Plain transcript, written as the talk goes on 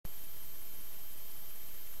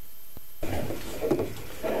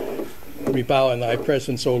We bow in thy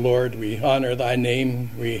presence, O Lord. We honor thy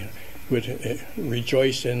name. We would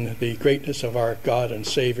rejoice in the greatness of our God and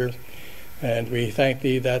Savior. And we thank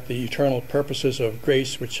thee that the eternal purposes of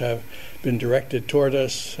grace which have been directed toward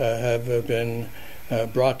us have been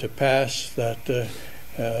brought to pass, that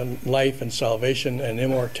life and salvation and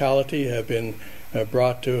immortality have been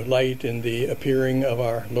brought to light in the appearing of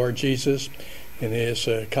our Lord Jesus, in his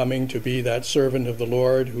coming to be that servant of the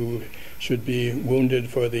Lord who should be wounded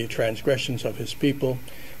for the transgressions of his people.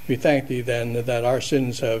 We thank thee then that our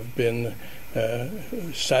sins have been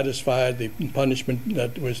satisfied. The punishment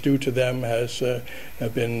that was due to them has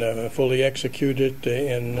been fully executed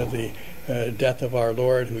in the death of our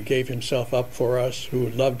Lord, who gave himself up for us, who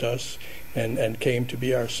loved us and came to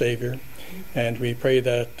be our Savior. And we pray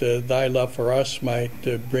that thy love for us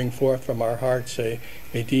might bring forth from our hearts a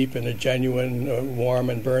deep and a genuine,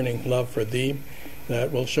 warm and burning love for thee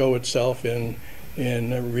that will show itself in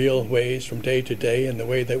real ways from day to day in the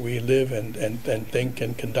way that we live and think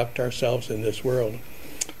and conduct ourselves in this world.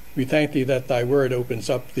 We thank thee that thy word opens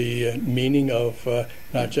up the meaning of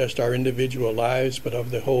not just our individual lives, but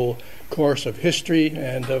of the whole course of history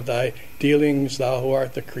and of thy dealings. Thou who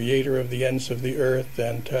art the creator of the ends of the earth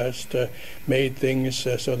and hast made things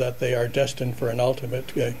so that they are destined for an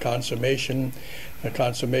ultimate consummation, a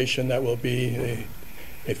consummation that will be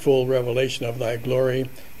a full revelation of thy glory.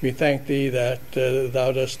 We thank thee that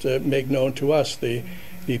thou dost make known to us the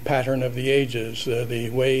pattern of the ages, the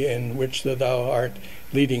way in which thou art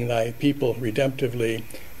leading thy people redemptively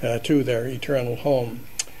to their eternal home.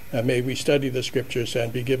 May we study the Scriptures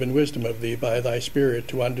and be given wisdom of thee by thy Spirit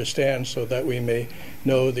to understand, so that we may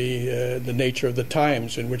know the nature of the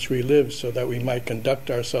times in which we live, so that we might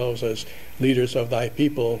conduct ourselves as leaders of thy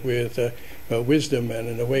people with wisdom and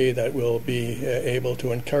in a way that will be able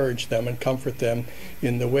to encourage them and comfort them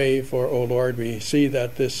in the way. For, O Lord, we see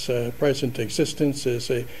that this present existence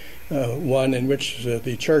is one in which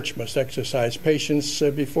the church must exercise patience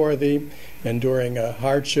before thee, enduring a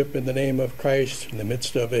hardship in the name of Christ in the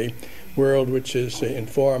midst of a world which is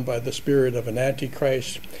informed by the spirit of an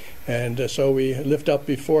antichrist. And so we lift up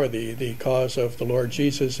before thee the cause of the Lord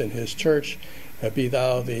Jesus and his church. Be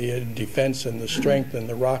thou the defense and the strength and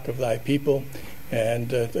the rock of thy people. And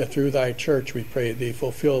through thy church we pray thee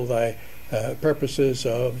fulfill thy purposes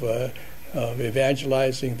of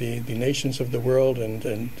evangelizing the nations of the world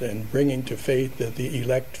and bringing to faith the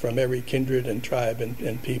elect from every kindred and tribe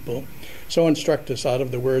and people. So instruct us out of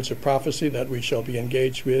the words of prophecy that we shall be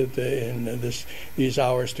engaged with in these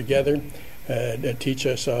hours together. Teach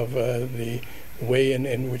us of the way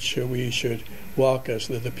in which we should walk as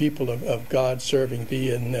the people of God, serving thee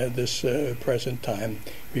in this present time.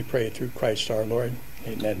 We pray through Christ our Lord.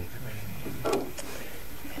 Amen.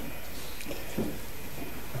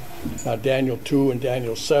 Now, Daniel 2 and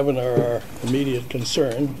Daniel 7 are our immediate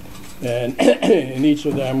concern, and in each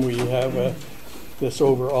of them we have this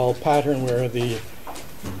overall pattern where the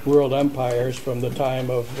world empires from the time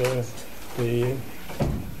of the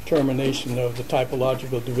termination of the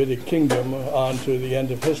typological Davidic kingdom on to the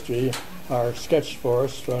end of history are sketched for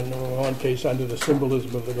us, from one case under the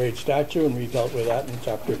symbolism of the great statue, and we dealt with that in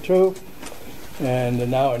chapter 2, and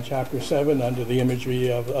now in chapter 7 under the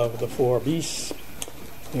imagery of the four beasts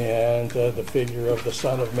and the figure of the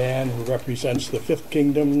Son of Man, who represents the fifth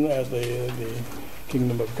kingdom, the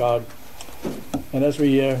kingdom of God. And as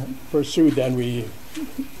we pursue, then we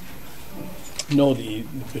know the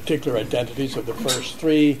particular identities of the first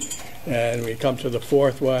three, and we come to the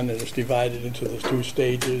fourth one, and it's divided into the two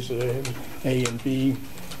stages, A and B,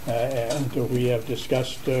 and we have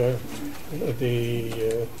discussed the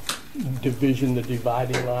division, the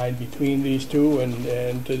dividing line between these two, and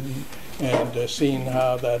seeing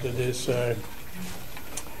how that it is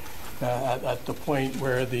at the point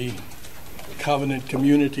where the covenant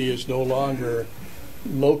community is no longer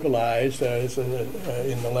localized as in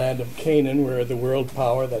the land of Canaan, where the world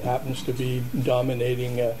power that happens to be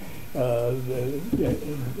dominating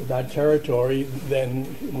that territory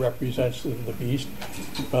then represents the beast.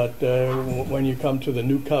 But when you come to the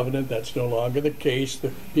new covenant, that's no longer the case.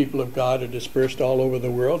 The people of God are dispersed all over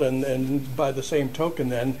the world, and by the same token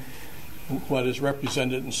then, what is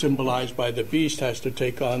represented and symbolized by the beast has to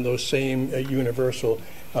take on those same universal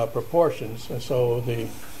proportions. And so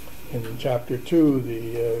in chapter 2,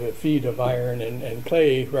 the feet of iron and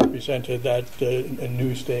clay represented that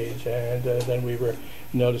new stage. And then we were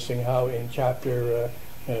noticing how in chapter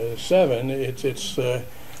 7, it's the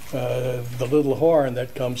little horn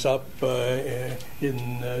that comes up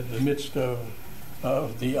in the midst of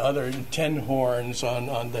the other 10 horns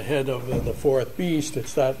on the head of the fourth beast.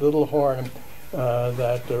 It's that little horn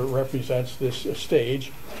that represents this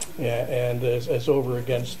stage, and as over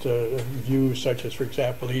against views such as, for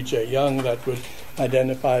example, E.J. Young, that would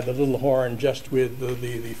identify the little horn just with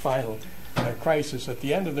the final crisis. At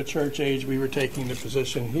the end of the church age, we were taking the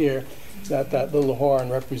position here that little horn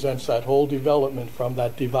represents that whole development from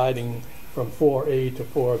that dividing from 4A to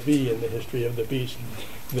 4B in the history of the beast.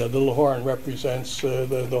 The little horn represents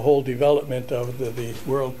the whole development of the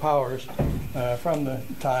world powers from the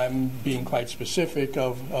time, being quite specific,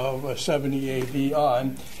 of 70 A.D.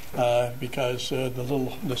 on, because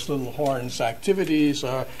this little horn's activities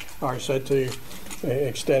are said to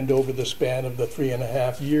extend over the span of the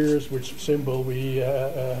 3.5 years, which symbol we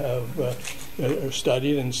have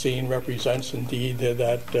studied and seen represents indeed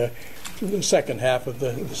that the second half of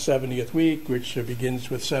the 70th week, which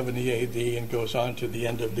begins with 70 A.D. and goes on to the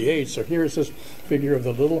end of the age. So here's this figure of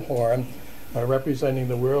the little horn representing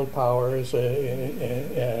the world powers,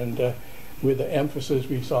 and with the emphasis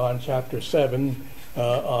we saw in chapter 7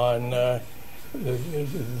 on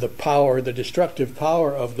the power, the destructive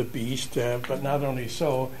power of the beast, but not only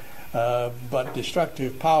so, but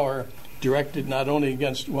destructive power directed not only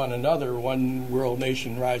against one another, one world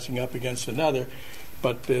nation rising up against another,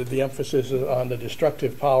 but the emphasis is on the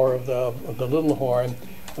destructive power of the little horn,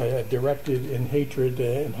 directed in hatred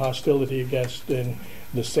and hostility against the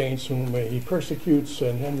saints whom he persecutes,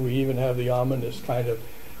 and we even have the ominous kind of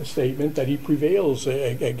statement that he prevails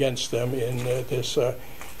against them in this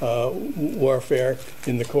warfare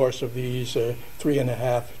in the course of these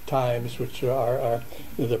 3.5 times, which are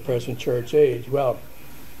the present church age. Well,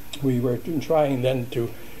 we were trying then to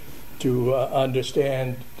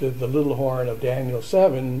understand the little horn of Daniel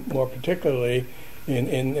 7, more particularly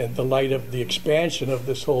in the light of the expansion of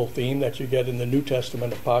this whole theme that you get in the New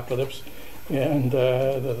Testament apocalypse. And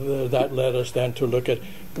that led us then to look at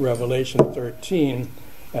Revelation 13.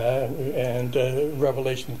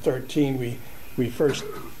 Revelation 13 we first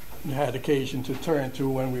had occasion to turn to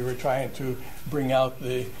when we were trying to bring out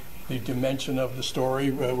the dimension of the story,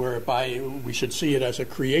 whereby we should see it as a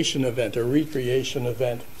creation event, a recreation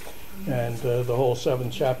event. And the whole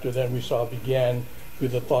 7th chapter then we saw began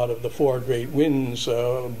with the thought of the 4 great winds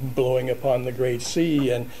blowing upon the great sea,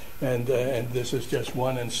 and this is just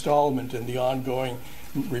one installment in the ongoing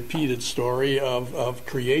repeated story of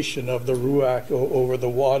creation of the Ruach over the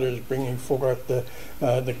waters, bringing forth the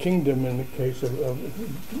kingdom, in the case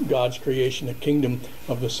of God's creation, a kingdom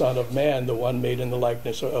of the Son of Man, the one made in the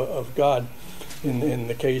likeness of God. In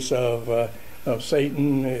the case of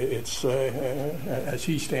Satan, it's as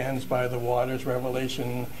he stands by the waters,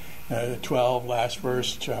 Revelation 12, last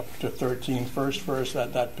verse, chapter 13, first verse,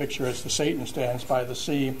 that picture as the Satan stands by the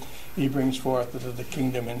sea, he brings forth the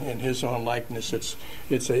kingdom in his own likeness. It's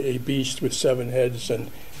a beast with 7 heads and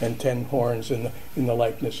 10 horns in the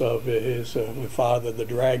likeness of his father, the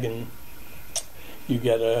dragon. You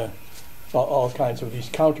get all kinds of these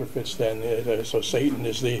counterfeits then. So Satan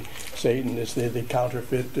is the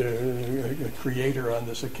counterfeit creator on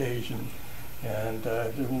this occasion. And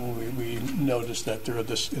we noticed that there are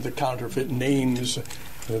the counterfeit names.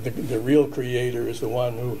 The real creator is the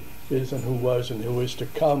one who is and who was and who is to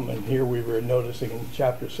come. And here we were noticing in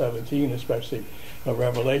chapter 17, especially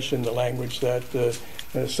Revelation, the language that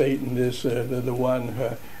Satan is the one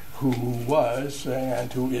who was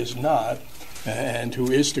and who is not, and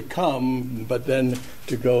who is to come, but then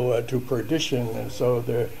to go to perdition. And so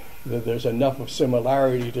there's enough of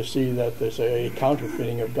similarity to see that there's a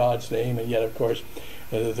counterfeiting of God's name, and yet, of course,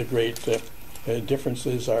 the great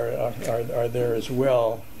differences are there as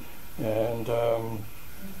well. And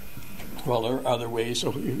well, there are other ways.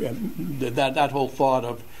 So that whole thought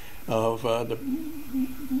of the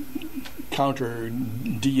counter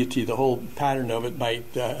deity, the whole pattern of it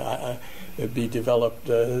might be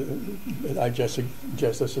developed. I just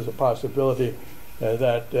suggest this as a possibility.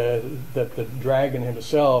 That the dragon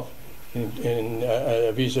himself, in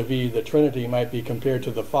vis-a-vis the Trinity, might be compared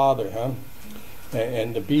to the Father,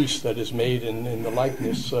 and the beast that is made in the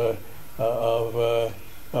likeness of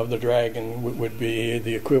the dragon would be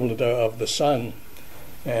the equivalent of the Son,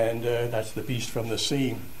 and that's the beast from the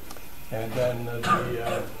sea, and then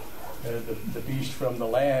the beast from the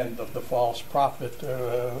land of the false prophet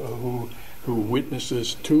who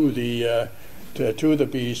witnesses to the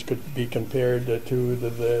beast could be compared to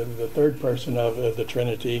the third person of the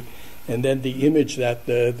Trinity, and then the image that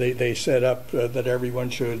they set up that everyone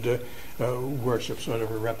should worship, sort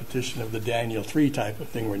of a repetition of the Daniel 3 type of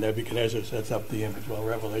thing, where Nebuchadnezzar sets up the image. Well,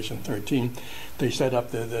 Revelation 13, they set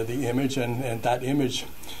up the image, and that image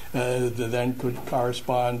then could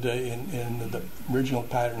correspond in the original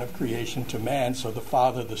pattern of creation to man. So the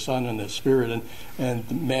Father, the Son, and the Spirit,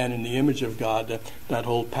 and man in the image of God. That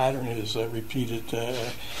whole pattern is repeated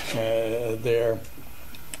there.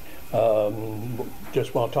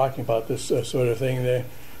 Just while talking about this sort of thing, there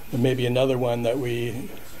may be another one that we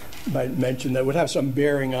might mention that would have some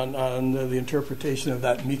bearing on the interpretation of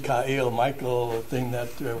that Michael thing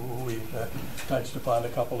that we've touched upon a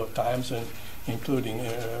couple of times, and including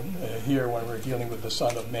here when we're dealing with the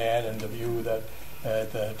Son of Man and the view that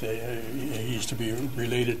he's to be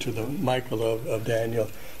related to the Michael of Daniel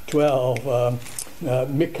 12.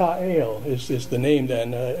 Michael is the name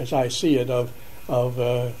then, as I see it, of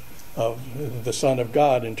the Son of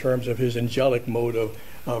God in terms of his angelic mode of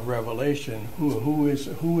revelation. Who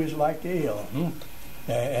is like Ale?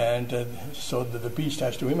 And so the beast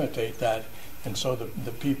has to imitate that. And so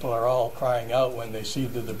the people are all crying out when they see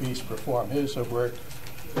the beast perform his work.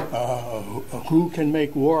 Who can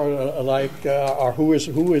make war like, or who is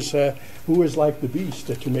like the beast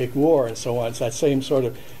to make war, and so on. It's that same sort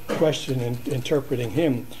of question in interpreting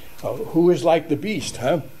him. Who is like the beast?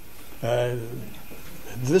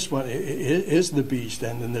 This one is the beast,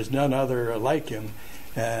 and then there's none other like him.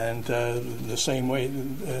 And the same way,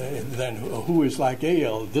 then who is like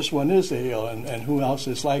Ale? This one is Ale, and who else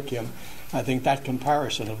is like him? I think that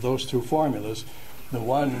comparison of those two formulas, the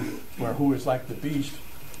one where who is like the beast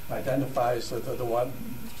identifies the one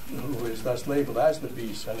who is thus labeled as the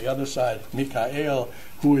beast, and the other side, Michael,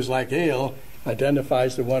 who is like Ale,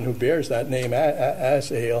 identifies the one who bears that name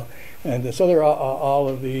as Ale. And so there are all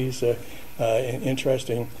of these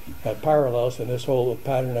interesting parallels in this whole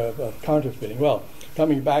pattern of counterfeiting. Well,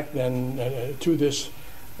 coming back then to this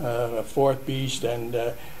fourth beast, and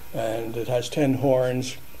it has 10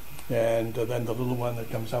 horns, and then the little one that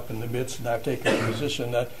comes up in the midst. And I've taken the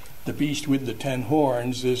position that the beast with the 10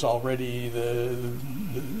 horns is already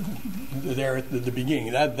there at the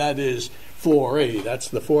beginning. That is 4A. That's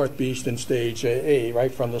the fourth beast in stage A,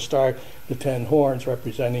 right from the start. The 10 horns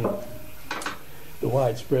representing the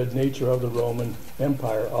widespread nature of the Roman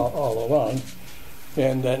Empire all along.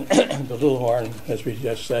 And then the little horn, as we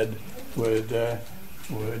just said, would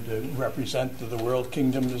represent the world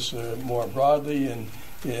kingdoms more broadly, and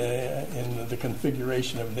in the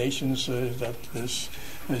configuration of nations that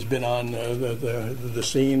has been on the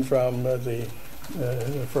scene from the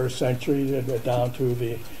first century down to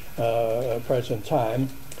the present time.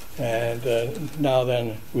 And now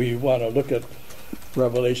then we want to look at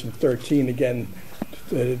Revelation 13 again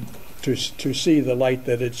to see the light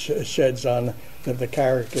that it sheds on the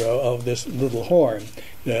character of this little horn,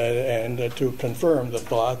 and to confirm the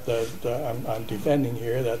thought that I'm defending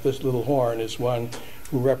here, that this little horn is one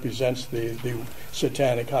who represents the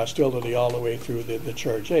satanic hostility all the way through the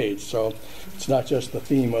church age. So it's not just the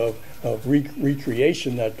theme of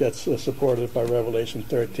recreation that gets supported by Revelation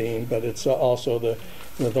 13, but it's also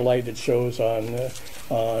the light it shows on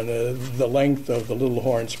the length of the little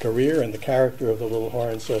horn's career and the character of the little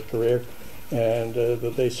horn's career, and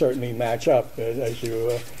that they certainly match up as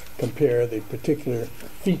you compare the particular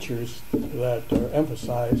features that are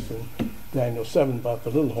emphasized in Daniel 7 about the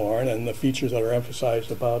little horn and the features that are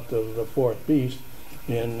emphasized about the fourth beast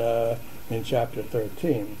in chapter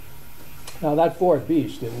 13. Now that fourth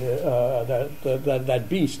beast, that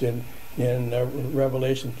beast in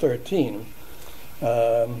Revelation 13,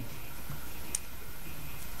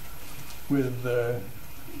 with the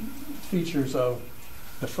features of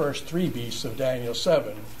the first three beasts of Daniel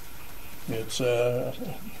 7. It's a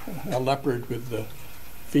leopard with the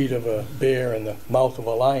feet of a bear and the mouth of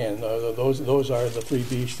a lion. Those are the three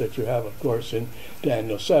beasts that you have, of course, in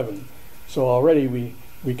Daniel 7. So already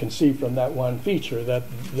we can see from that one feature that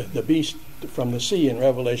the beast from the sea in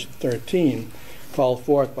Revelation 13, called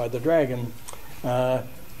forth by the dragon,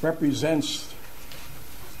 represents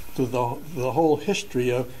the whole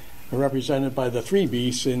history represented by the three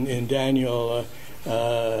beasts in Daniel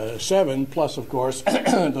 7, plus, of course,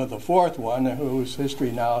 the fourth one, whose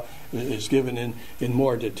history now is given in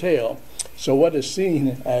more detail. So what is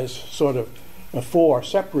seen as sort of four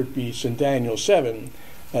separate beasts in Daniel 7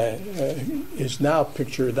 is now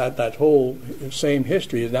pictured, that whole same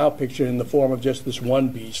history is now pictured in the form of just this one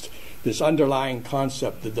beast, this underlying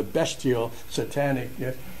concept that the bestial satanic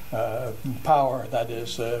power that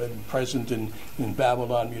is present in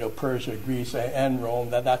Babylon, Persia, Greece, and Rome,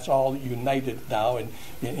 that's all united now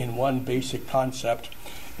in one basic concept.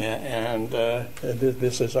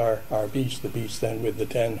 This is our beast, the beast then with the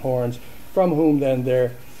 10 horns, from whom then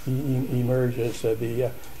there emerges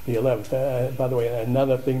the 11th. By the way,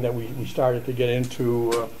 another thing that we started to get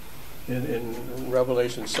into in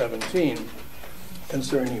Revelation 17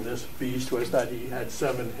 concerning this beast was that he had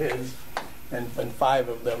 7 heads, and 5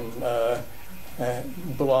 of them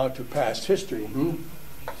belonged to past history.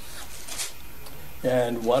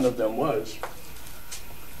 And one of them was,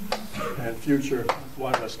 and future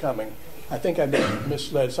one was coming. I think I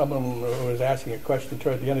misled someone who was asking a question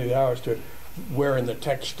toward the end of the hour as to where in the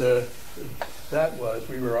text that was.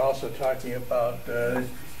 We were also talking about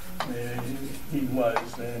he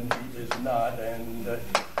was and he is not, and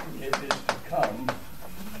it is to come.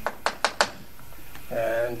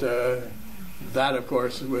 And that, of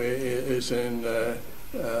course, is in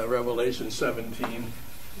Revelation 17.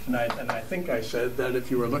 And I think I said that if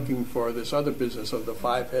you were looking for this other business of the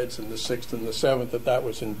 5 heads and the 6th and the 7th, that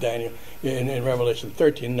was in in Revelation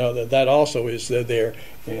 13. No, that also is there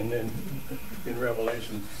in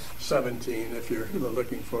Revelation 17 if you're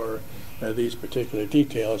looking for these particular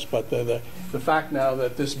details. But the fact now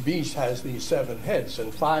that this beast has these 7 heads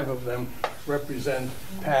and 5 of them represent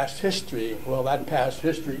past history, well, that past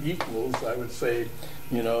history equals, I would say,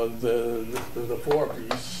 the 4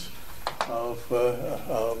 beasts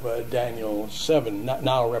of Daniel 7,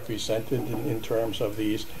 now represented in terms of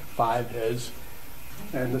these 5 heads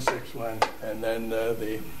and the 6th one, and then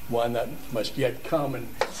the one that must yet come, and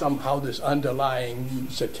somehow this underlying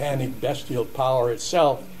satanic bestial power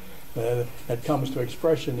itself that comes to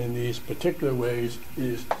expression in these particular ways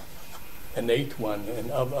is an 8th one,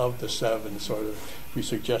 and of the 7, sort of, we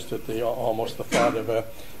suggested almost the thought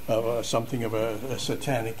of something of a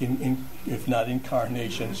satanic, if not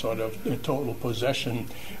incarnation, sort of a total possession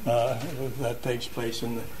that takes place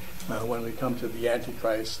when we come to the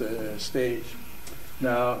antichrist stage.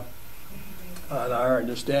 Now, on our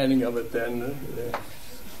understanding of it, then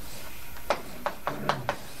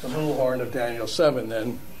the little horn of Daniel 7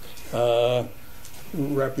 then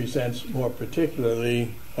represents more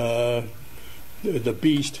particularly the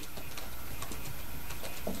beast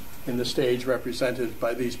in the stage represented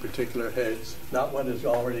by these particular heads, not what has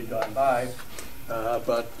already gone by,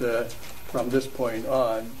 but from this point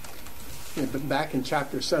on. But back in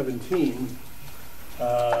chapter 17,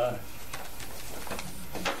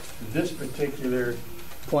 this particular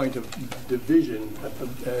point of division,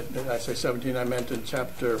 I say 17, I meant in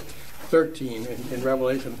chapter 13. In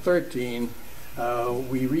Revelation 13,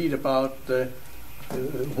 we read about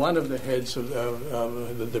one of the heads of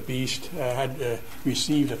the beast had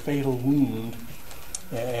received a fatal wound,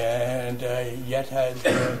 and yet had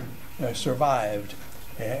survived.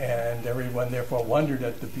 And everyone therefore wondered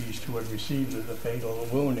at the beast who had received the fatal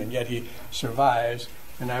wound, and yet he survives.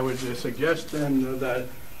 And I would suggest then that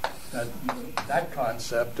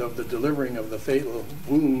concept of the delivering of the fatal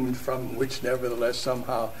wound, from which nevertheless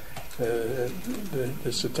somehow the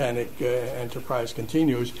satanic enterprise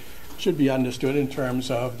continues, should be understood in terms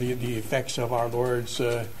of the effects of our Lord's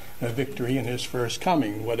victory in his first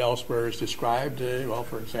coming. What elsewhere is described,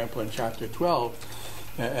 for example, in chapter 12,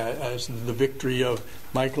 as the victory of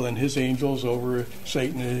Michael and his angels over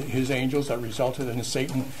Satan and his angels that resulted in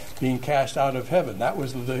Satan being cast out of heaven. That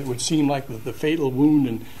was it would seem like the fatal wound,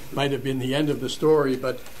 and might have been the end of the story,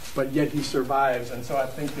 but yet he survives. And so I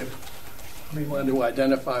think if we want to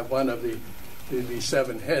identify one of the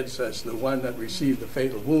 7 heads as the one that received the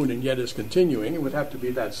fatal wound and yet is continuing, it would have to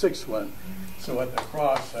be that 6th one. So at the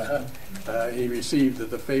cross, he received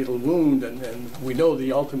the fatal wound, and we know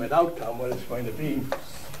the ultimate outcome, what it's going to be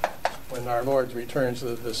when our Lord returns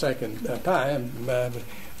the second time.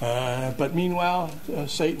 But meanwhile,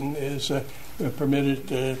 Satan is permitted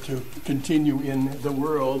to continue in the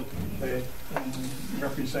world,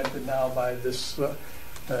 represented now by this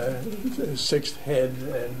 6th head,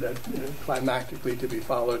 and climactically to be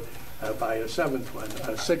followed by a 7th one,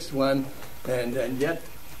 a 6th one, and yet,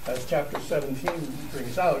 as chapter 17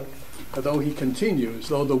 brings out, though he continues,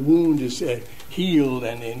 though the wound is healed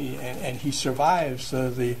and he survives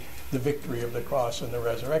the victory of the cross and the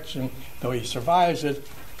resurrection, though he survives it,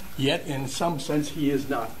 yet in some sense he is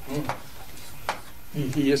not.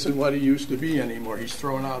 He isn't what he used to be anymore. He's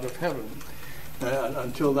thrown out of heaven.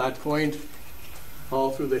 Until that point, all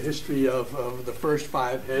through the history of the first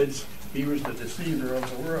 5 heads, he was the deceiver of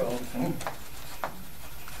the world.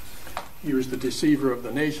 He was the deceiver of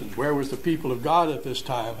the nations. Where was the people of God at this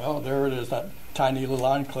time? Well, there it is, that tiny little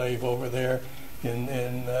enclave over there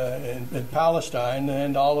in Palestine,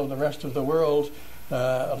 and all of the rest of the world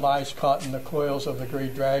lies caught in the coils of the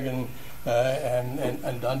great dragon,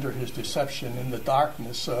 and under his deception in the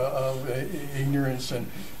darkness of ignorance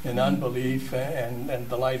and unbelief, and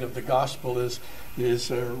the light of the gospel is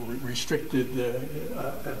restricted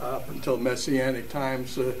up until Messianic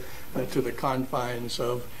times to the confines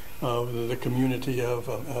of the community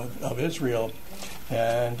of Israel,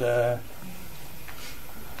 and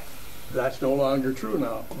that's no longer true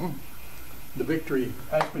now. The victory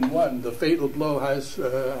has been won. The fatal blow has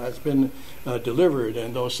been delivered,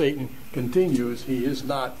 and though Satan continues, he is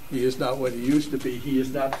not what he used to be. He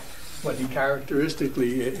is not what he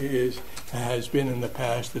characteristically has been in the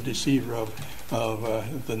past, the deceiver of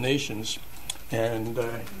the nations, and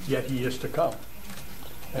yet he is to come,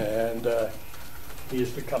 and he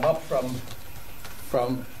is to come up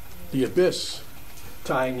from the abyss,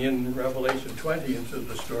 tying in Revelation 20 into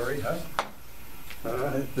the story,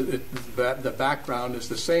 the background is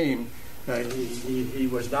the same. He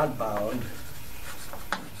was not bound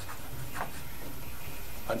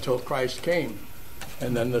until Christ came,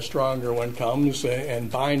 and then the stronger one comes and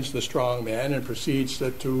binds the strong man and proceeds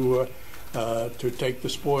to take the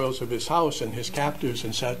spoils of his house and his captives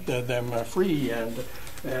and set them free, and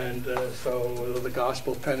so the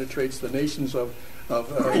gospel penetrates the nations of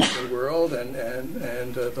the world,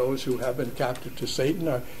 and those who have been captive to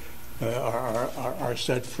Satan are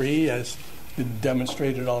set free, as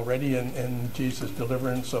demonstrated already in Jesus'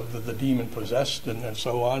 deliverance of the demon-possessed and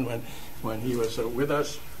so on when he was with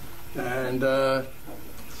us. And so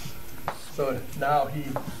now he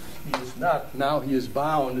is not. Now he is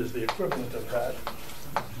bound is the equivalent of that.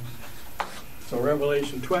 So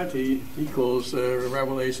Revelation 20 equals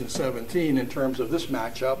Revelation 17 in terms of this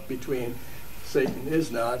matchup between Satan is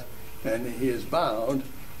not and he is bound.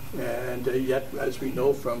 And yet, as we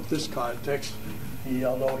know from this context,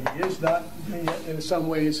 although he is not, in some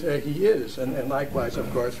ways he is. And likewise,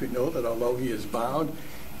 of course, we know that although he is bound,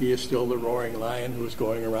 he is still the roaring lion who is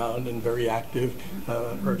going around and very active,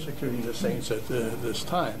 persecuting the saints at this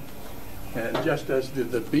time. And just as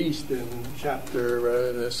the beast in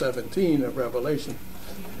chapter 17 of Revelation,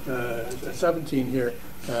 17 here,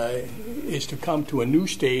 is to come to a new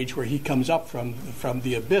stage where he comes up from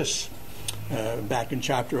the abyss. Back in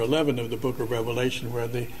chapter 11 of the book of Revelation, where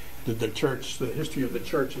the church, the history of the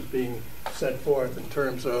church is being set forth in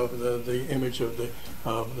terms of the image of the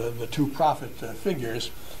two prophet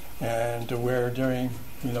figures, and where during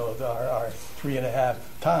our 3.5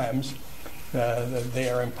 times they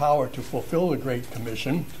are empowered to fulfill the Great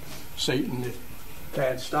Commission. Satan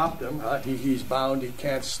can't stop them. He's bound. He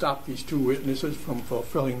can't stop these two witnesses from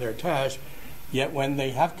fulfilling their task. Yet when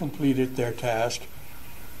they have completed their task,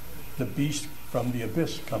 the beast from the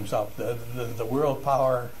abyss comes up. The world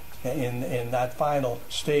power in that final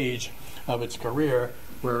stage of its career,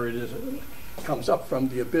 where it comes up from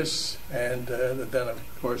the abyss, and then of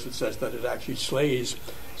course it says that it actually slays.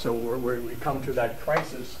 So where we come to that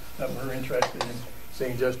crisis that we're interested in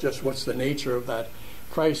seeing just what's the nature of that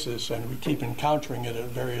crisis, and we keep encountering it at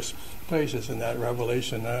various places. In that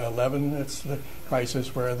Revelation 11, it's the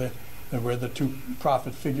crisis where the two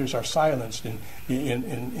prophet figures are silenced in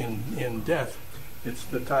death. It's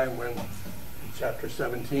the time when, in chapter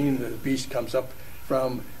 17, the beast comes up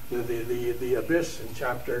from the abyss. In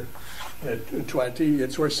chapter 20,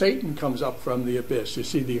 it's where Satan comes up from the abyss. You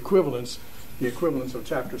see, the equivalence of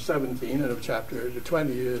chapter 17 and of chapter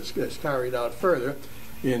 20 is carried out further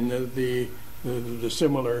in the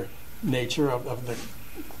similar nature of the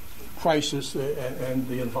crisis and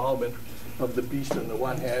the involvement of the beast on the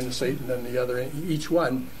one hand, Satan on the other. Each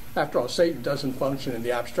one, after all, Satan doesn't function in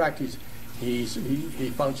the abstract. He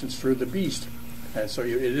functions through the beast, and so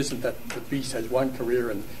it isn't that the beast has one career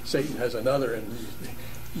and Satan has another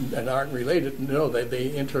and aren't related. No, they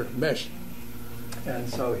intermesh. And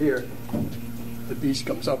so here, the beast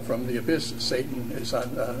comes up from the abyss. Satan is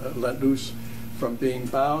let loose from being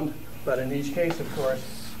bound. But in each case, of course,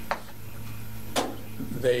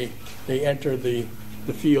 they enter the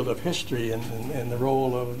field of history and the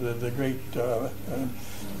role of the great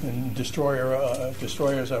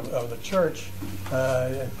destroyers of the church,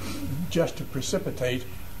 just to precipitate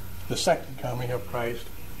the second coming of Christ.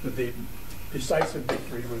 The decisive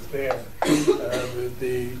victory was there.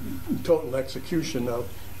 The total execution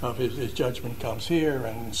of his judgment comes here,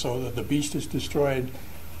 and so that the beast is destroyed,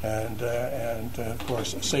 and of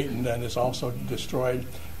course Satan then is also destroyed.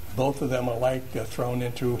 Both of them alike thrown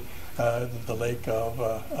into the lake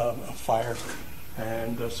of fire,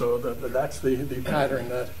 and so that's the pattern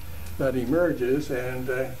that emerges, and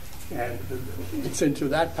it's into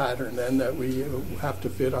that pattern then that we have to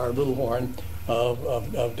fit our little horn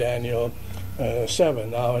of Daniel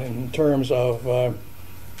 7. Now, in terms of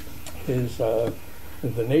his the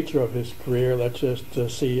nature of his career, let's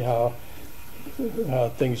just see how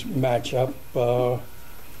things match up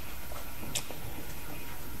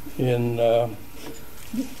in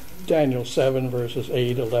Daniel 7, verses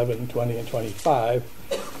 8, 11, 20, and 25.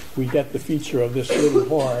 We get the feature of this little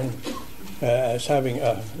horn as having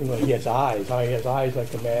he has eyes. He has eyes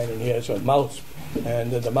like a man, and he has a mouth,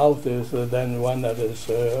 and the mouth is then one that is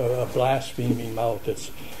a blaspheming mouth.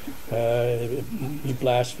 He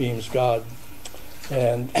blasphemes God,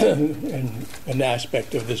 and an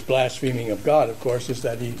aspect of this blaspheming of God, of course, is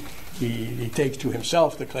that he takes to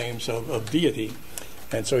himself the claims of deity.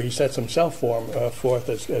 And so he sets himself forth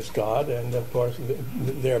as God, and of course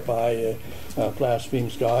thereby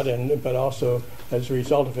blasphemes God, but also as a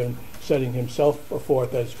result of him setting himself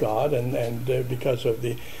forth as God, and because of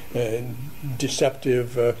the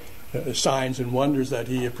deceptive signs and wonders that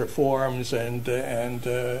he performs, and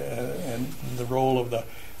the role of the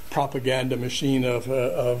propaganda machine of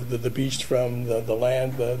the beast from the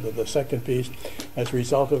land, the second beast. As a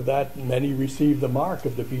result of that, many receive the mark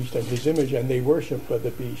of the beast and his image, and they worship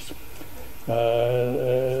the beast.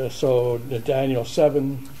 So Daniel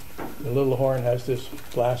 7, the little horn has this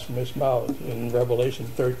blasphemous mouth. In Revelation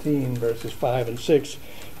 13, verses 5 and 6,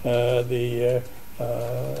 the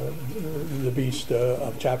beast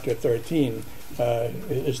of chapter 13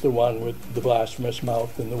 is the one with the blasphemous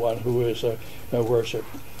mouth and the one who is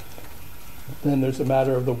worshipped. Then there's the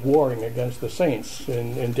matter of the warring against the saints.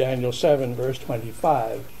 In Daniel 7, verse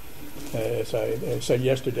 25, as I said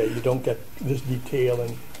yesterday, you don't get this detail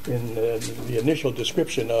in the initial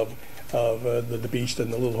description of the beast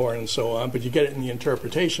and the little horn and so on, but you get it in the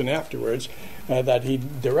interpretation afterwards, that he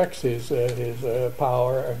directs his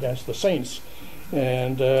power against the saints.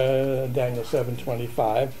 And Daniel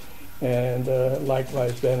 7:25, and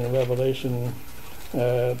likewise then in Revelation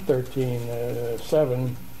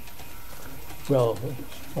 13:7. Well,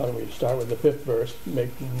 why don't we start with the 5th verse,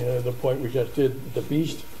 making the point we just did. The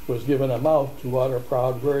beast was given a mouth to utter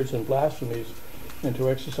proud words and blasphemies, and to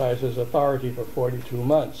exercise his authority for 42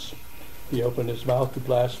 months. He opened his mouth to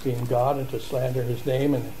blaspheme God and to slander his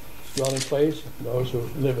name and his dwelling place, and those who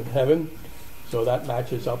live in heaven. So that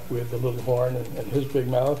matches up with the little horn and his big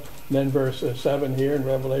mouth. And then verse 7 here in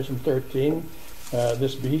Revelation 13,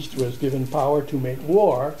 this beast was given power to make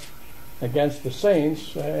war against the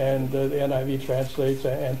saints, and the NIV translates,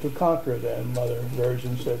 and to conquer them. Other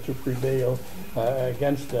versions to prevail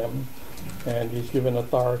against them. And he's given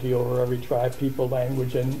authority over every tribe, people,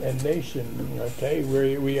 language, and nation. Okay,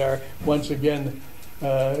 we are once again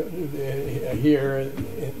here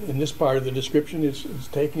in this part of the description. It's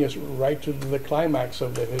taking us right to the climax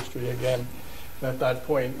of the history again, at that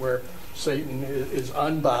point where Satan is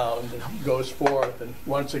unbound and goes forth and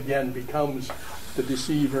once again becomes the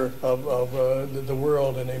deceiver of the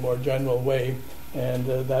world in a more general way, and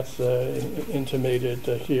that's intimated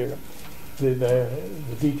here. The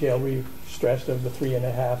detail we stressed of the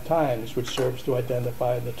 3.5 times, which serves to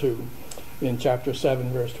identify the two. In chapter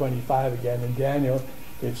 7, verse 25 again in Daniel,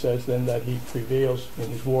 it says then that he prevails in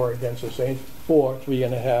his war against the saints for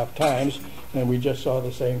 3.5 times, and we just saw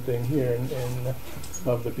the same thing here in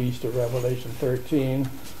of the beast of Revelation 13,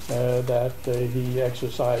 that he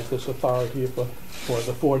exercised this authority for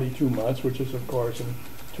the 42 months, which is, of course, in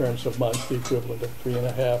terms of months, the equivalent of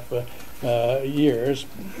 3.5 years.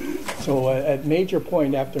 So at major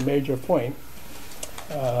point after major point,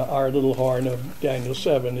 our little horn of Daniel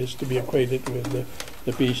 7 is to be equated with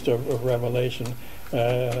the beast of Revelation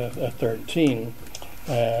 13.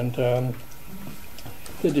 And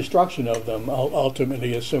the destruction of them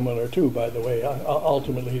ultimately is similar too, by the way.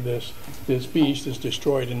 Ultimately, this beast is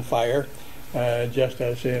destroyed in fire, just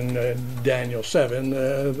as in Daniel 7,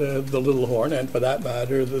 the little horn, and for that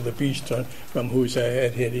matter, the beast from whose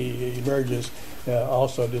head he emerges,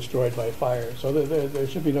 also destroyed by fire. So there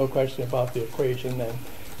should be no question about the equation then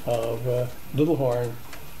of little horn,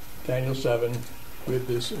 Daniel 7, with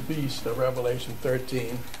this beast of Revelation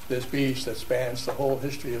 13, this beast that spans the whole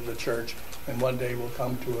history of the church, and one day will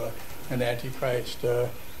come to an antichrist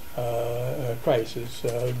crisis.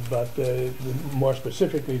 But more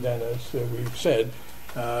specifically then, as we've said,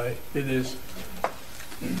 it is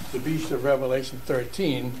the beast of Revelation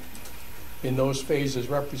 13 in those phases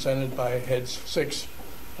represented by heads 6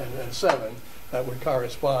 and 7 that would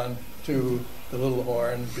correspond to the little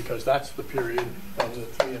horn, because that's the period of the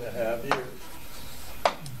 3.5 years.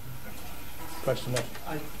 Question next.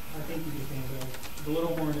 I think you can the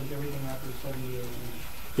little horn is everything after 70 years.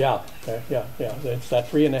 Yeah. It's that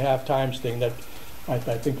 3.5 times thing that I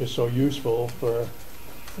think is so useful for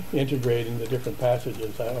integrating the different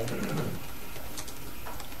passages that way.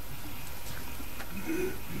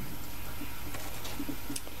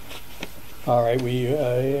 All right, we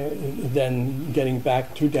then getting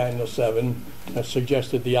back to Daniel 7,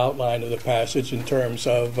 suggested the outline of the passage in terms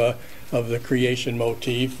of the creation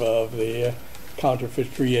motif of the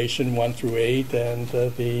counterfeit creation 1 through 8 and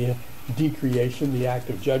the decreation, the act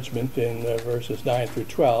of judgment in verses 9 through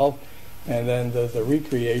 12, and then the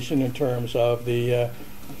recreation in terms of the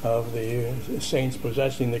saints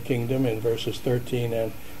possessing the kingdom in verses 13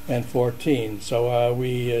 and 14. So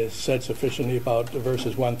we said sufficiently about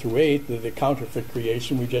verses 1 through 8, the counterfeit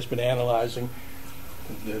creation. We've just been analyzing.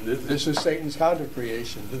 This is Satan's counter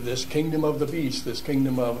creation. This kingdom of the beast, this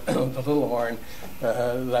kingdom of the little horn,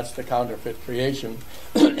 that's the counterfeit creation.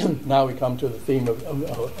 Now we come to the theme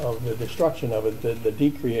of the destruction of it, the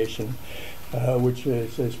decreation, which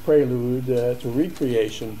is prelude to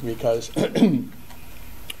recreation, because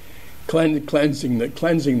cleansing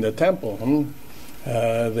the temple,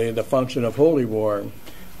 the function of holy war,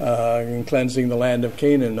 and cleansing the land of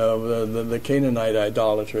Canaan of the Canaanite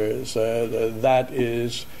idolaters. That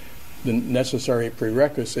is the necessary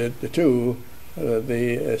prerequisite to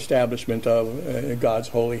the establishment of God's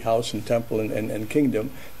holy house and temple and kingdom.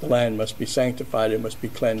 The land must be sanctified; it must be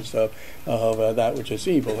cleansed of that which is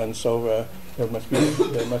evil, and so there must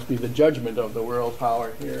be the judgment of the world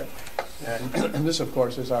power here. And this, of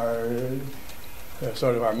course, is our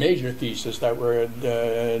sort of our major thesis that we're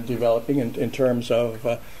developing in terms of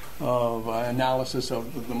analysis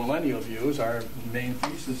of the millennial views. Our main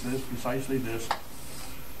thesis is precisely this: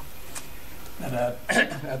 that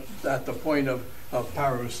at the point of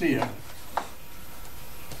parousia,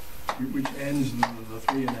 which ends the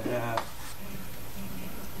 3.5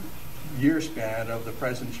 year span of the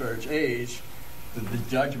present church age, the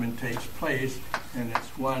judgment takes place, and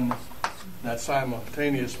it's one that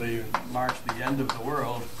simultaneously marks the end of the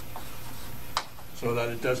world, so that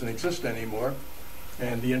it doesn't exist anymore,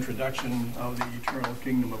 and the introduction of the eternal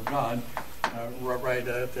kingdom of God right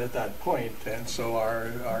at that point. And so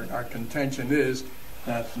our contention is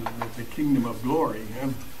that the kingdom of glory,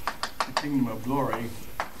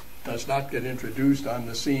 does not get introduced on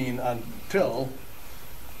the scene until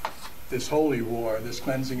this holy war, this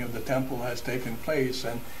cleansing of the temple has taken place,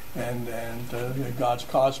 and God's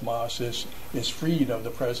cosmos is freed of the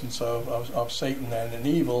presence of Satan and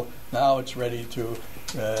evil. Now it's ready to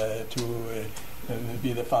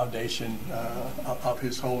be the foundation of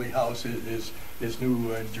His holy house, His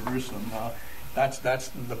new Jerusalem. Now, that's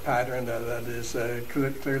the pattern that is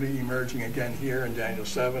clearly emerging again here in Daniel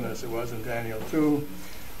 7, as it was in Daniel 2,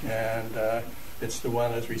 and it's the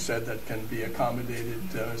one, as we said, that can be accommodated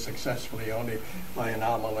successfully only by an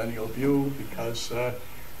amillennial view, because here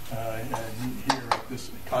at this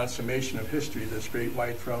consummation of history, this great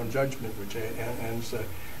white throne judgment, which ends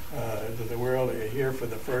the world here for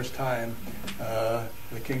the first time,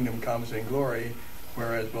 the kingdom comes in glory,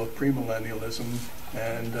 whereas both premillennialism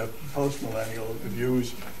and postmillennial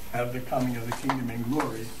views have the coming of the kingdom in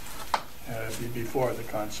glory before the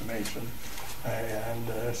consummation.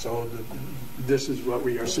 And so this is what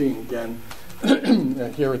we are seeing again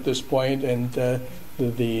here at this point, and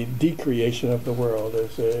the decreation of the world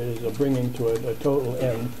is a bringing to a total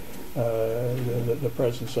end the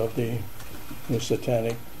presence of the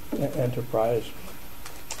satanic enterprise.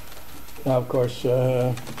 Now, of course,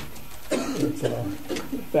 it's a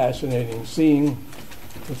fascinating scene.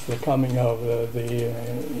 It's the coming of the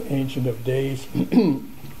Ancient of Days.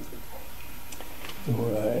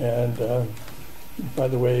 And by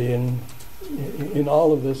the way, in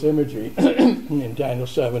all of this imagery in Daniel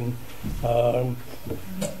 7,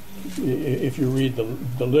 if you read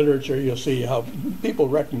the literature, you'll see how people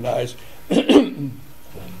recognize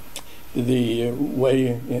the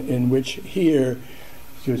way in which here,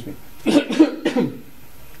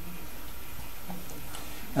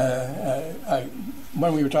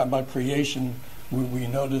 when we were talking about creation, we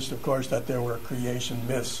noticed, of course, that there were creation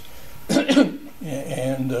myths,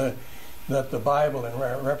 and that the Bible, in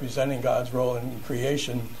representing God's role in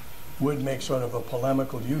creation, would make sort of a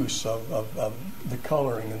polemical use of the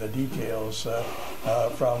coloring and the details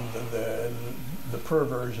from the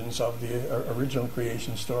perversions of the original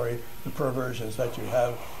creation story, the perversions that you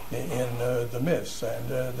have in the myths, and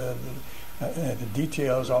the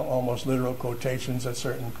details, almost literal quotations at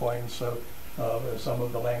certain points of some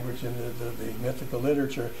of the language in the mythical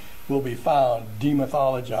literature will be found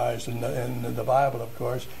demythologized in the Bible, of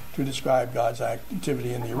course, to describe God's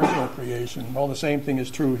activity in the original creation. Well, the same thing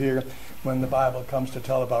is true here when the Bible comes to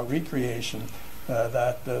tell about recreation.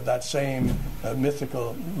 That same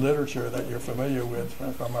mythical literature that you're familiar with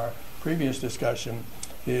from our previous discussion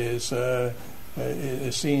is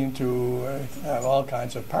is seen to have all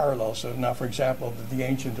kinds of parallels. So now, for example, the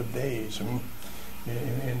Ancient of Days.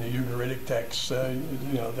 In the Ugaritic texts,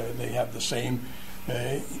 they have the same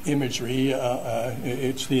imagery.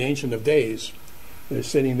 It's the Ancient of Days. They're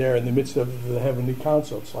sitting there in the midst of the heavenly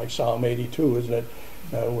council. It's like Psalm 82, isn't it?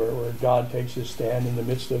 Where God takes his stand in the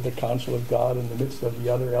midst of the council of God, in the midst of the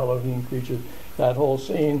other Elohim creatures. That whole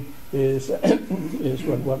scene is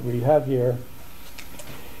what we have here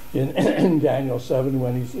in Daniel 7,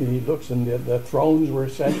 when he looks and the thrones were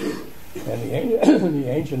set, and the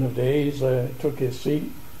Ancient of Days took his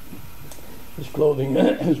seat. His clothing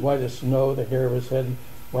is white as snow, the hair of his head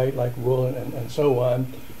white like wool, and so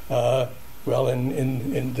on. Well,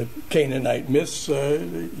 in the Canaanite myths,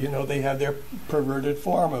 they have their perverted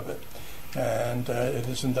form of it. And it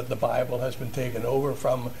isn't that the Bible has been taken over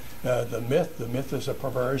from the myth. The myth is a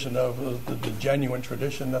perversion of the genuine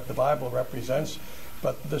tradition that the Bible represents.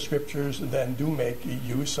 But the scriptures then do make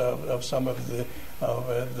use of some of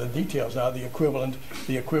the details. Now, the equivalent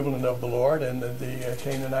of the Lord and the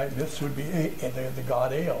Canaanite myths would be the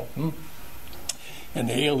god El. And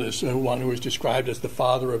El is one who is described as the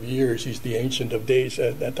father of years. He's the Ancient of Days,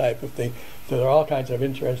 that type of thing. So there are all kinds of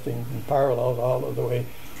interesting parallels all of the way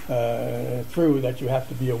through that you have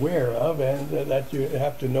to be aware of, and that you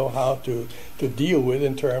have to know how to deal with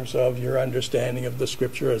in terms of your understanding of the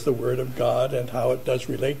Scripture as the Word of God and how it does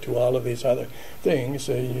relate to all of these other things.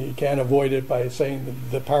 You can't avoid it by saying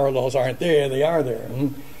that the parallels aren't there. They are there.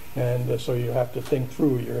 And so you have to think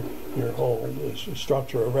through your whole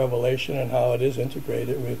structure of revelation and how it is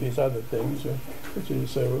integrated with these other things, which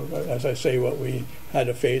is, as I say, what we had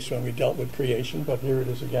to face when we dealt with creation. But here it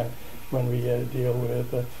is again when we deal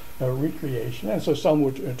with recreation. And so some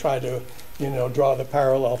would try to, draw the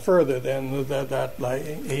parallel further than that like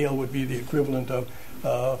El would be the equivalent of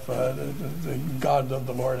the God of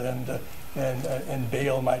the Lord, and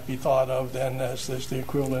Baal might be thought of then as the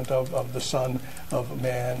equivalent of the Son of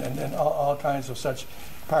Man, and all kinds of such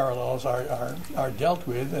parallels are dealt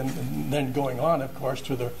with, and then going on, of course,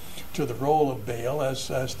 to the role of Baal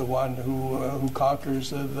as the one who conquers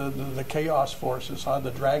the chaos forces,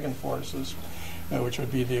 the dragon forces, which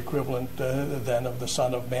would be the equivalent then of the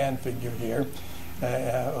Son of Man figure here,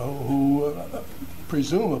 who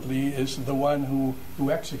presumably is the one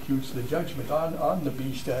who executes the judgment on the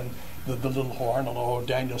beast and the little horn, although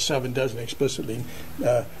Daniel 7 doesn't explicitly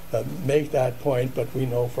make that point, but we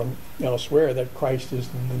know from elsewhere that Christ is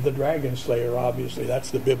the dragon slayer. Obviously, that's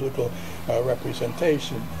the biblical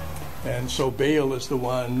representation. And so Baal is the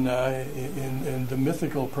one in the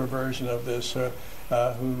mythical perversion of this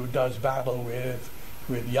who does battle with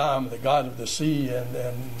Yam, the god of the sea,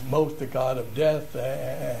 and Moth, the god of death,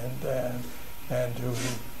 and who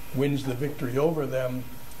wins the victory over them.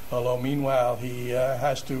 Although meanwhile he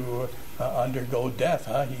has to undergo death,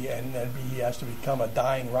 he has to become a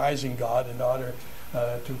dying, rising god in order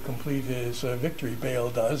to complete his victory. Baal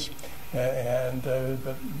does,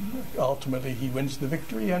 but ultimately he wins the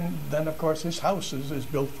victory, and then of course his house is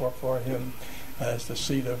built for him as the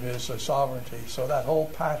seat of his sovereignty. So that whole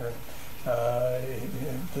pattern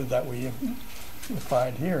that we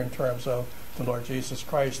find here in terms of the Lord Jesus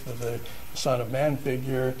Christ, the Son of Man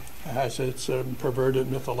figure, has its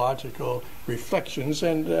perverted mythological reflections,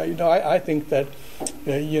 and I think that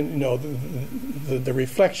the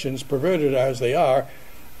reflections, perverted as they are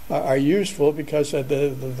useful because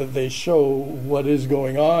they show what is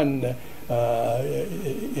going on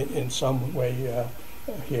in some way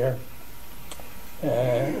here.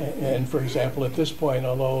 And for example, at this point,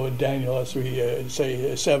 although Daniel, as we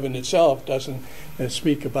say, 7 itself doesn't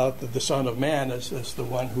speak about the Son of Man as the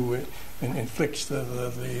one who inflicts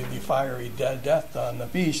the fiery death on the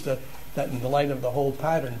beast, that in the light of the whole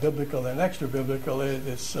pattern, biblical and extra-biblical,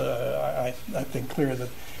 it's I think clear that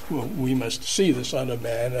we must see the Son of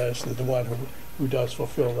Man as the one who does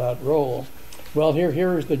fulfill that role. Well,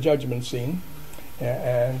 here is the judgment scene,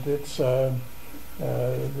 and it's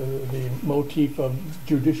the motif of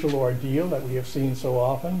judicial ordeal that we have seen so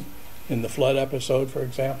often in the flood episode, for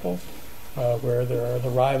example, where there are the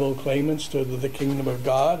rival claimants to the kingdom of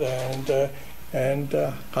God, and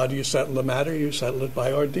how do you settle the matter? You settle it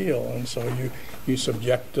by ordeal, and so you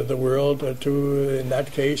subject the world to, in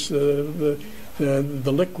that case, the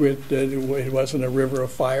liquid. It wasn't a river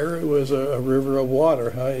of fire; it was a river of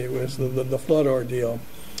water. It was the flood ordeal,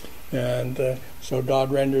 and so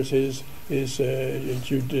God renders his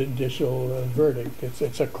judicial verdict.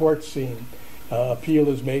 It's a court scene. Appeal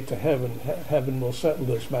is made to heaven. Heaven will settle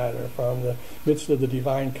this matter. From the midst of the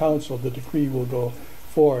divine council, the decree will go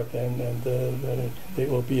forth, and it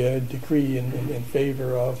will be a decree in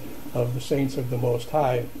favor of the saints of the Most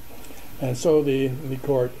High. And so the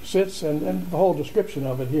court sits, and the whole description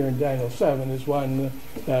of it here in Daniel 7 is one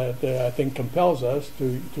that I think compels us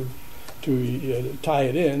to tie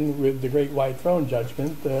it in with the great white throne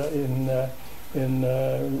judgment in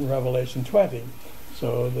Revelation 20.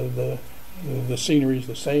 So the scenery is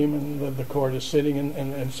the same, and the court is sitting,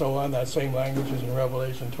 and so on. That same language is in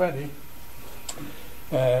Revelation 20.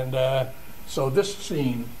 And so this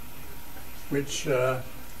scene, which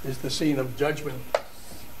is the scene of judgment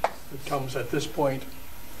that comes at this point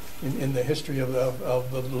in the history of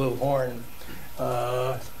the little horn,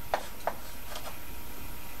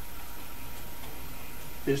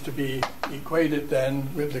 is to be equated then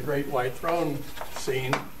with the great white throne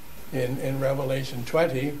scene in Revelation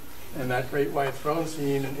 20. And that great white throne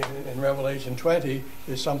scene in Revelation 20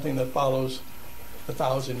 is something that follows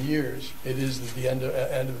 1,000 years. It is the end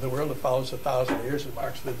of the world. It follows 1,000 years. It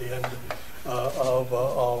marks the end of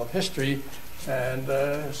all of history. And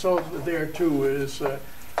so there too is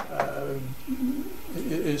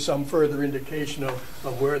some further indication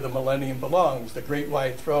of where the millennium belongs. The great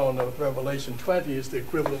white throne of Revelation 20 is the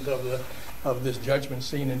equivalent of this judgment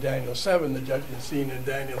scene in Daniel 7. The judgment scene in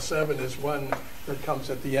Daniel 7 is one that comes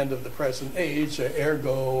at the end of the present age.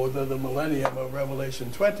 Ergo, the millennium of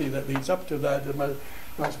Revelation 20 that leads up to that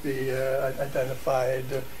must be identified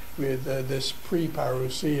with this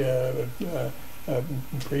pre-parousia,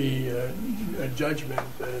 pre-judgment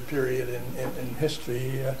period in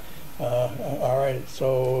history. All right,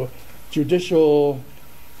 so judicial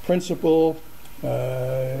principle,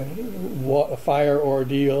 fire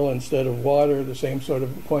ordeal instead of water, the same sort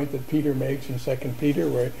of point that Peter makes in 2 Peter,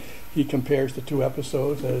 where he compares the two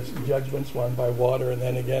episodes as judgments, one by water and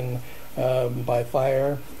then again by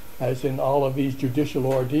fire. As in all of these judicial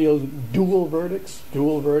ordeals, dual verdicts.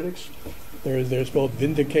 There's both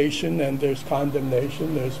vindication and there's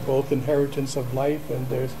condemnation. There's both inheritance of life and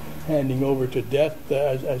there's handing over to death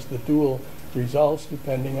as the dual results,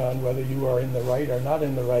 depending on whether you are in the right or not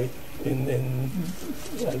in the right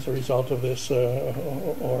as a result of this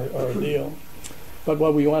ordeal. But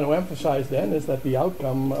what we want to emphasize then is that the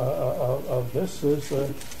outcome of this is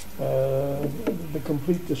the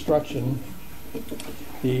complete destruction,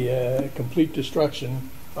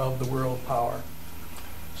 of the world power.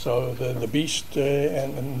 So the beast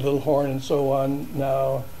and little horn and so on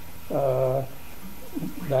now,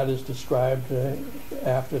 that is described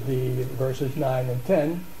after the verses 9 and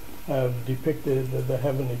 10 have depicted the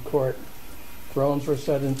heavenly court. Thrones were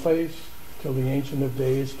set in place till the Ancient of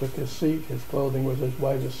Days took his seat. His clothing was as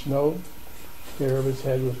white as snow. The hair of his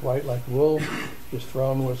head was white like wool. His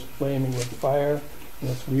throne was flaming with fire, and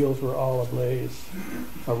its wheels were all ablaze.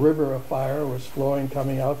 A river of fire was flowing,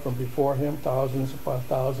 coming out from before him. Thousands upon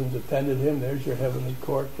thousands attended him. There's your heavenly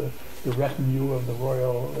court, the retinue of the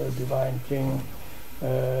royal divine king.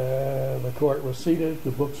 The court was seated, the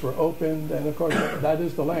books were opened, and of course that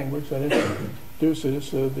is the language that introduces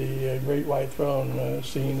the great white throne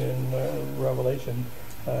seen in Revelation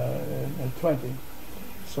 20.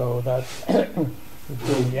 So that's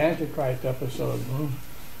the Antichrist episode.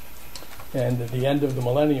 And at the end of the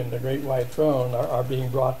millennium, the great white throne are being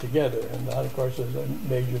brought together. And that, of course, is a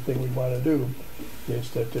major thing we want to do, is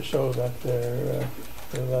to show that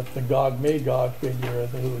that the Gog-Magog figure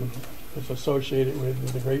who is associated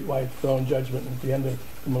with the great white throne judgment at the end of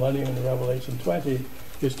the millennium in Revelation 20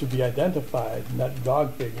 is to be identified. And that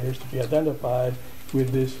Gog figure is to be identified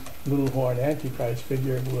with this little horn Antichrist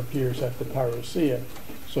figure who appears at the parousia,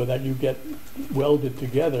 so that you get welded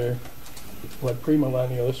together what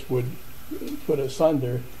premillennialists would put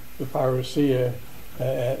asunder, the parousia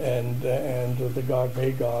and the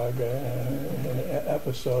Gog-Magog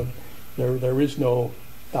episode. There is no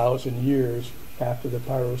 1,000 years after the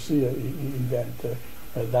parousia event.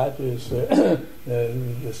 That is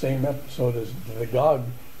the same episode as the Gog,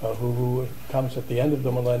 who comes at the end of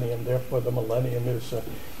the millennium. Therefore, the millennium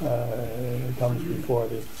comes before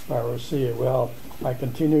the parousia. Well, I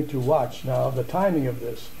continue to watch now the timing of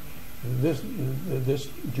this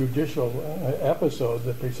judicial episode,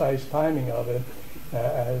 the precise timing of it,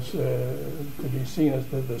 as to be seen as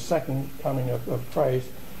the second coming of Christ,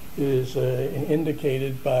 is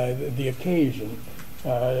indicated by the occasion.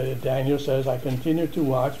 Daniel says, I continue to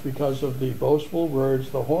watch because of the boastful words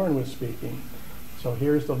the horn was speaking. So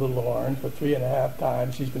here's the little horn. For 3.5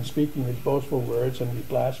 times he's been speaking these boastful words and he's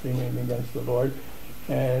blaspheming against the Lord.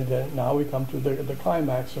 And now we come to the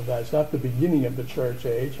climax of that. It's not the beginning of the church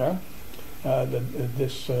age,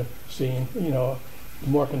 this scene.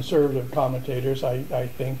 More conservative commentators, I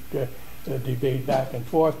think, debate back and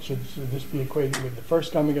forth. Should this be equated with the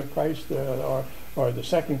first coming of Christ or the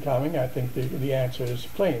second coming? I think the answer is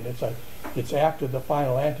plain. It's after the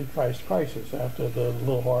final antichrist crisis, after the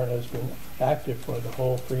little horn has been active for the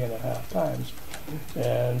whole 3.5 times.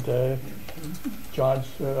 And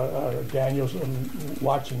Daniel's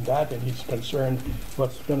watching that, and he's concerned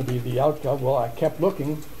what's going to be the outcome. Well, I kept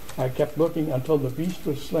looking until the beast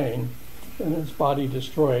was slain and his body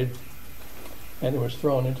destroyed, and it was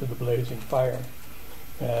thrown into the blazing fire.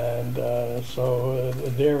 And so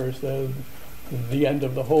there is the end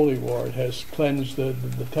of the Holy War. It has cleansed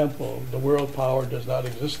the temple. The world power does not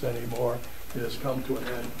exist anymore. It has come to an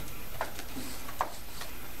end.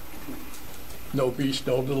 No beast,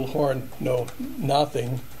 no little horn, no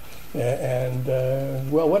nothing.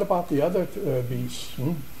 Well, what about the other beasts?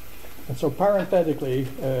 And so parenthetically,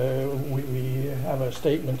 we have a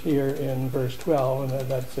statement here in verse 12, and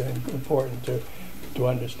that's important to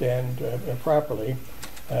understand properly.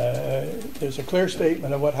 There's a clear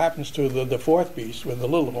statement of what happens to the fourth beast with the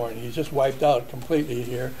little horn. He's just wiped out completely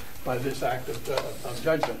here by this act of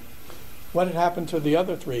judgment. What had happened to the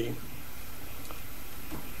other three?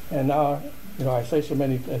 And now, I say so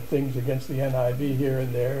many things against the NIV here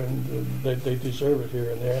and there, and they deserve it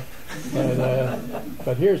here and there.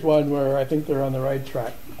 But here's one where I think they're on the right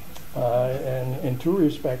track. And in two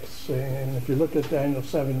respects, and if you look at Daniel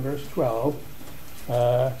 7, verse 12,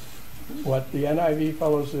 what the NIV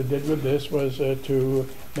fellows did with this was to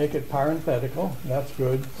make it parenthetical. That's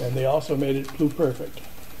good. And they also made it pluperfect.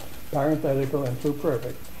 Parenthetical and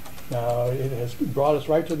pluperfect. Now, it has brought us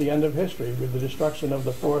right to the end of history with the destruction of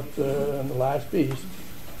the fourth and the last beast.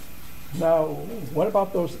 Now, what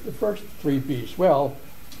about the first three beasts? Well,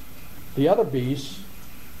 the other beasts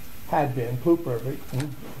had been pluperfect,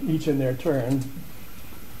 each in their turn,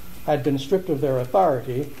 had been stripped of their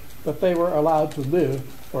authority, but they were allowed to live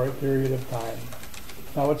for a period of time.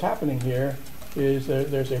 Now, what's happening here is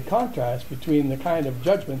there's a contrast between the kind of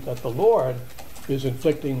judgment that the Lord is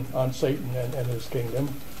inflicting on Satan and his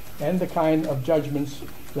kingdom, and the kind of judgments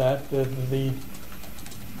that the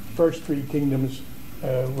first three kingdoms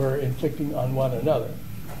were inflicting on one another.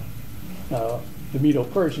 Now, the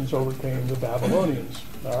Medo-Persians overcame the Babylonians,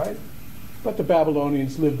 all right? But the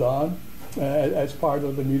Babylonians lived on as part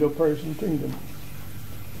of the Medo-Persian kingdom.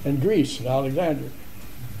 And Greece and Alexander,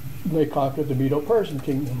 they conquered the Medo-Persian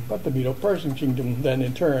kingdom, but the Medo-Persian kingdom then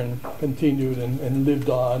in turn continued and lived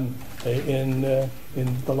on in the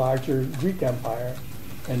larger Greek Empire.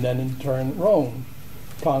 And then in turn Rome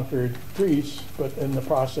conquered Greece, but in the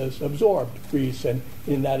process absorbed Greece, and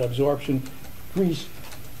in that absorption Greece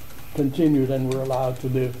continued and were allowed to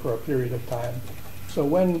live for a period of time. So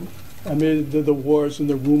when amid the wars and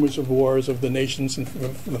the rumors of wars of the nations and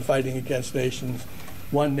fighting against nations,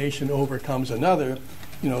 one nation overcomes another,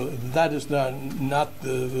 that is not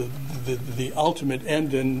the ultimate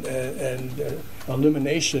end and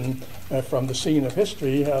elimination from the scene of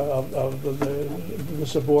history of the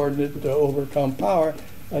subordinate overcome power.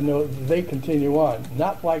 No, they continue on.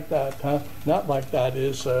 Not like that, huh? Not like that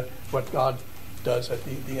is what God does at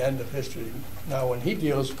the end of history. Now, when he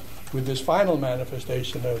deals with this final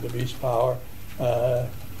manifestation of the beast power,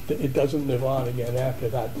 it doesn't live on again after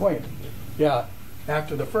that point. Yeah,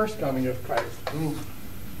 after the first coming of Christ,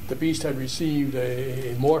 the beast had received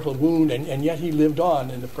a mortal wound, and yet he lived on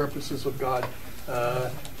in the purposes of God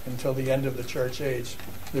until the end of the church age.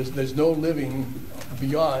 There's no living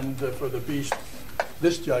beyond for the beast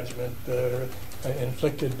this judgment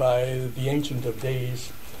inflicted by the Ancient of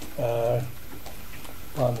Days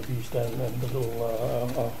on the beast and the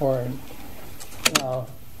little horn. Now,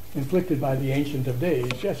 inflicted by the Ancient of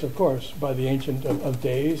Days, yes, of course, by the Ancient of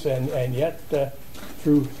Days, and yet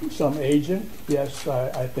through some agent, yes,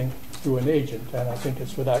 I think through an agent, and I think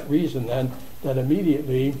it's for that reason then that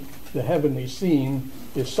immediately the heavenly scene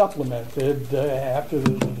is supplemented after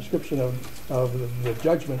the description of the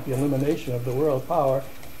judgment, the elimination of the world power.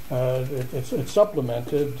 It's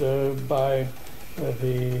supplemented by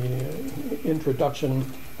the introduction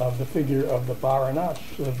of the figure of the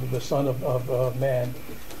Baranash, of the Son of Man.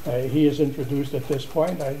 He is introduced at this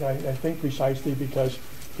point, I think precisely because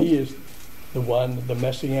he is the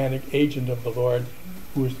messianic agent of the Lord,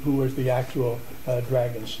 who was the actual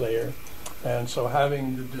dragon slayer. And so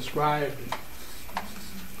having described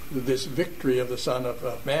this victory of the Son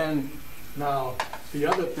of Man, now the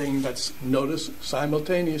other thing that's noticed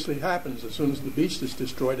simultaneously happens as soon as the beast is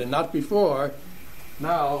destroyed, and not before.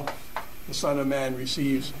 Now the Son of Man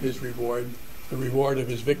receives his reward, the reward of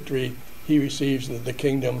his victory. He receives the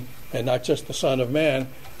kingdom, and not just the Son of Man,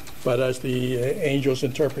 but as the angel's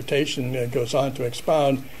interpretation goes on to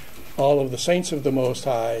expound, all of the saints of the Most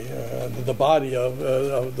High, the body of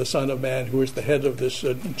the Son of Man, who is the head of this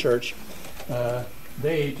church,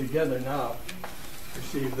 they together now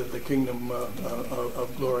receive the kingdom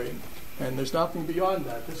of glory. And there's nothing beyond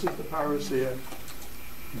that. This is the parousia.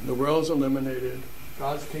 The world's eliminated.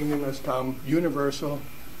 God's kingdom has come, universal,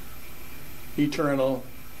 eternal,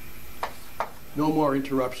 no more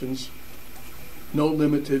interruptions, no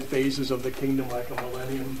limited phases of the kingdom like a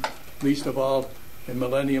millennium, least of all a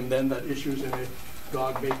millennium then that issues in a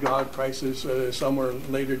God-made-God crisis somewhere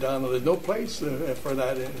later down. There's no place for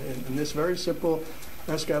that in this very simple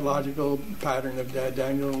eschatological pattern of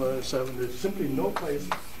Daniel 7. There's simply no place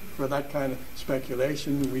for that kind of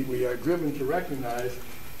speculation. We are driven to recognize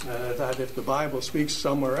that if the Bible speaks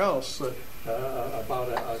somewhere else about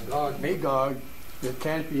a God-made-God, there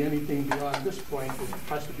can't be anything beyond this point. It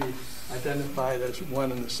has to be identified as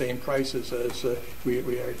one and the same crisis as we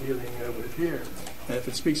are dealing with here. And if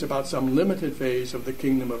it speaks about some limited phase of the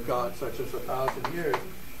kingdom of God, such as 1,000 years,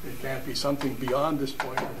 it can't be something beyond this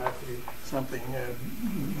point. It has to be something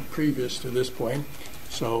previous to this point.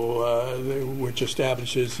 So, which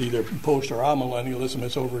establishes either post or amillennialism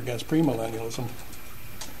is over against premillennialism.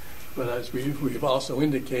 But as we've also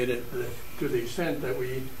indicated, to the extent that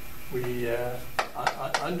we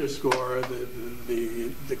underscore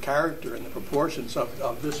the character and the proportions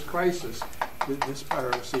of this crisis, this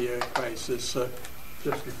parousia crisis,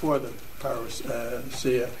 just before the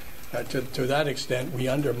parousia, to that extent, we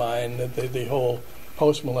undermine the whole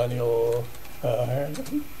postmillennial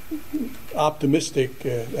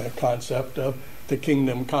optimistic concept of the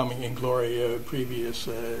kingdom coming in glory previous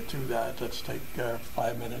to that. Let's take a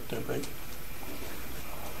 5-minute break.